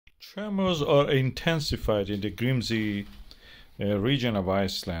Tremors are intensified in the Grímsey region of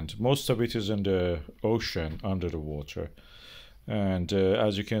Iceland. Most of it is in the ocean under the water. And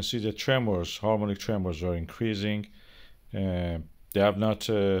as you can see, the tremors, harmonic tremors, are increasing. They have not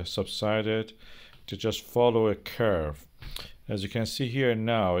subsided. They just follow a curve. As you can see here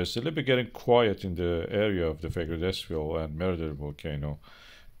now, it's a little bit getting quiet in the area of the Fagradalsfjall and Meradalir volcano.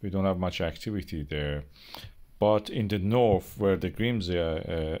 We don't have much activity there. But in the north, where the Grímsey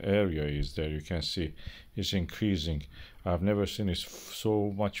area is, there you can see it's increasing. I've never seen it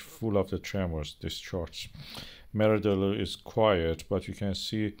so much full of the tremors, these charts. Meradalir is quiet, but you can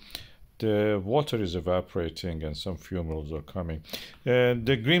see the water is evaporating and some fumaroles are coming.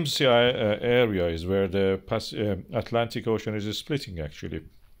 The Grímsey area is where the Atlantic Ocean is splitting, actually.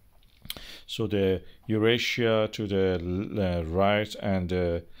 So the Eurasia to the right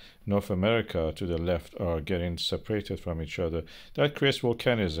and North America to the left are getting separated from each other. That creates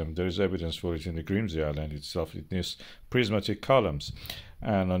volcanism. There is evidence for it in the Grímsey Island itself. It needs prismatic columns,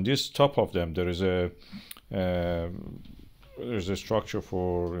 and on this top of them there is a structure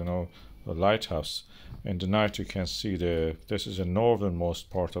for a lighthouse. In the night you can see this is the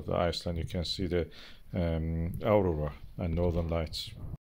northernmost part of the Iceland. You can see the aurora and northern lights.